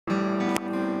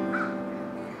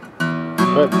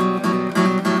Good.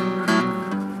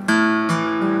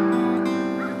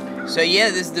 So yeah,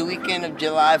 this is the weekend of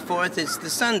July 4th. It's the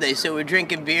Sunday, so we're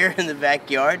drinking beer in the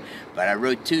backyard. But I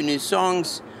wrote 2 new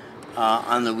songs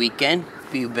on the weekend.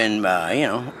 If you've been, you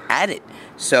know, at it.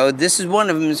 So this is one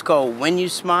of them. It's called When You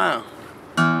Smile.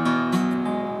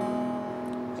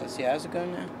 Let's see, how's it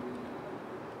going now?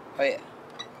 Oh yeah.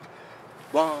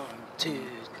 1, 2,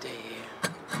 3.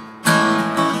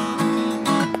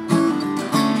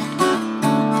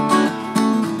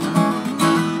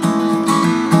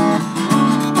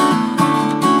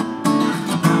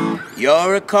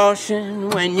 You're a caution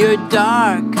when you're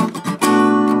dark,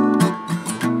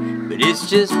 but it's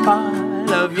just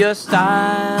part of your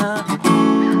style.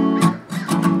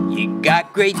 You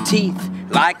got great teeth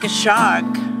like a shark.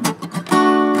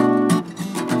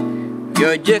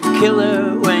 You're just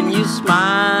killer when you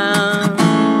smile.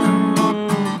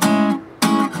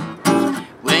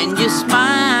 When you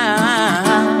smile,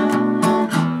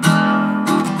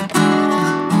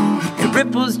 it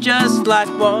ripples just like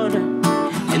water,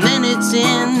 and then it's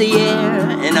in the air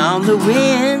and on the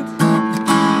wind.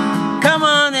 Come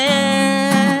on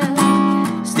in,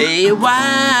 stay a while.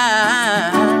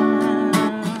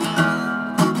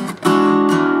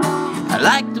 I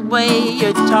like the way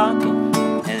you're talking,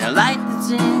 and the light that's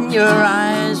in your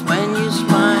eyes when you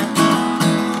smile.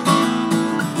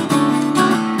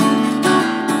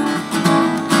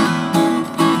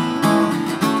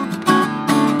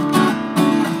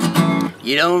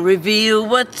 You don't reveal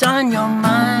what's on your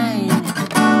mind.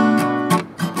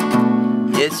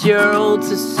 It's your old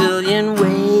Sicilian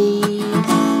ways.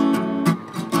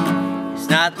 It's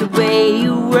not the way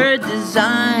you were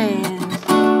designed,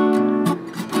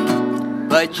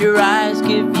 but your eyes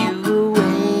give you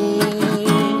away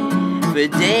for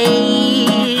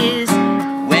days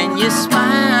when you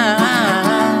smile.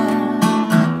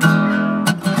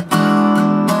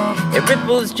 It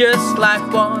ripples just like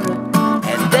water,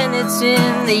 and then it's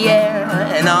in the air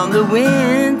and on the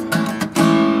wind.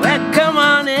 Well, come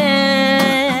on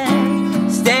in,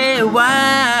 stay a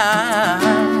while.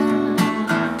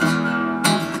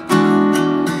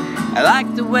 I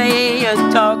like the way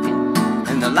you're talking,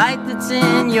 and the light that's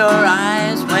in your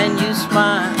eyes when you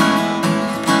smile.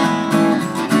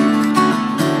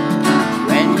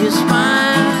 When you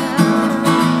smile.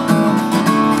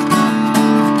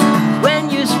 When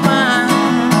you smile.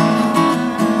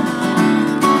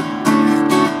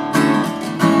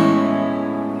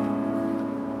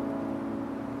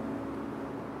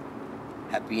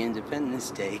 Happy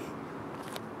Independence Day.